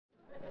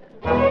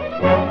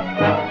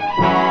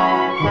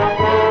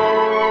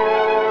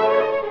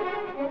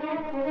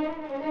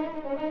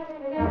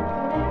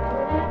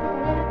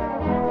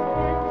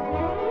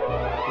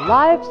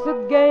Life's a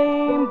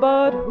game,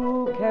 but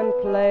who can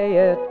play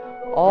it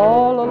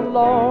all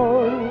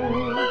alone?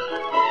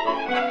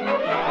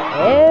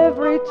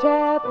 Every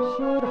chap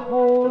should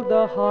hold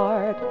a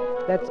heart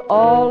that's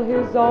all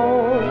his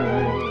own.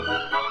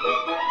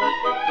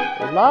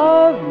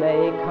 Love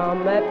may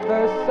come at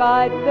first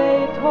sight,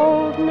 they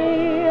told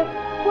me.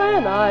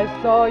 When I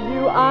saw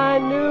you, I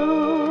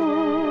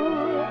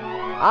knew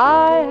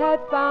I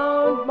had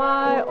found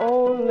my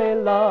only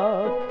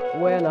love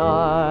when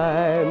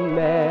I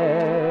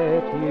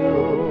met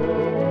you.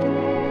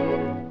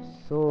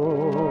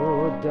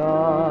 So,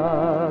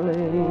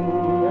 darling,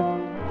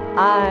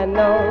 I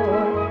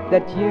know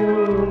that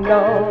you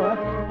know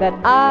that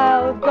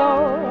I'll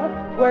go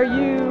where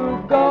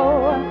you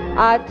go.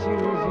 I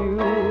choose you,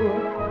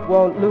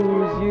 won't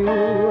lose you.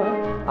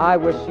 I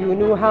wish you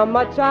knew how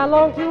much I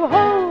long to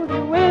hold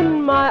you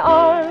in my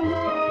arms.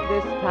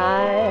 This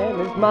time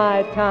is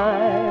my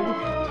time,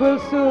 'twill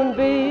soon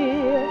be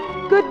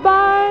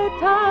goodbye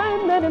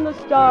time. Then in the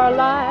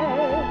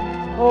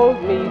starlight,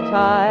 hold me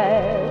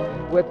tight.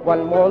 With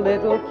one more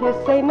little kiss,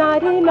 say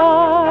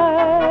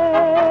nighty-night.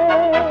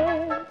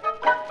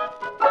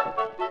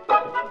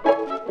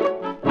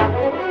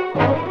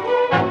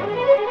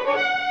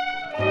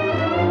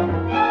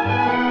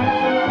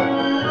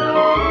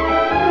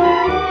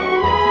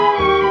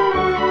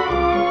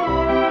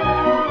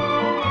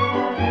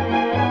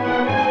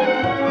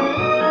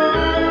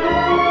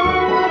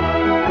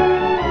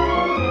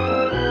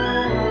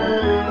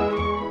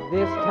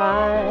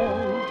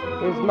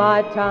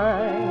 My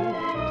time,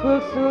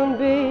 'twill soon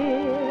be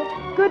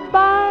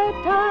goodbye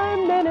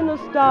time. Then in the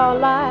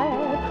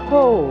starlight,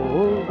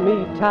 hold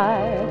me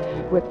tight.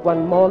 With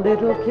one more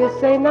little kiss,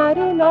 say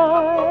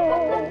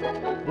nighty-night.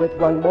 With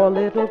one more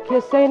little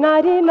kiss, say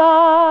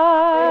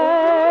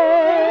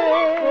nighty-night.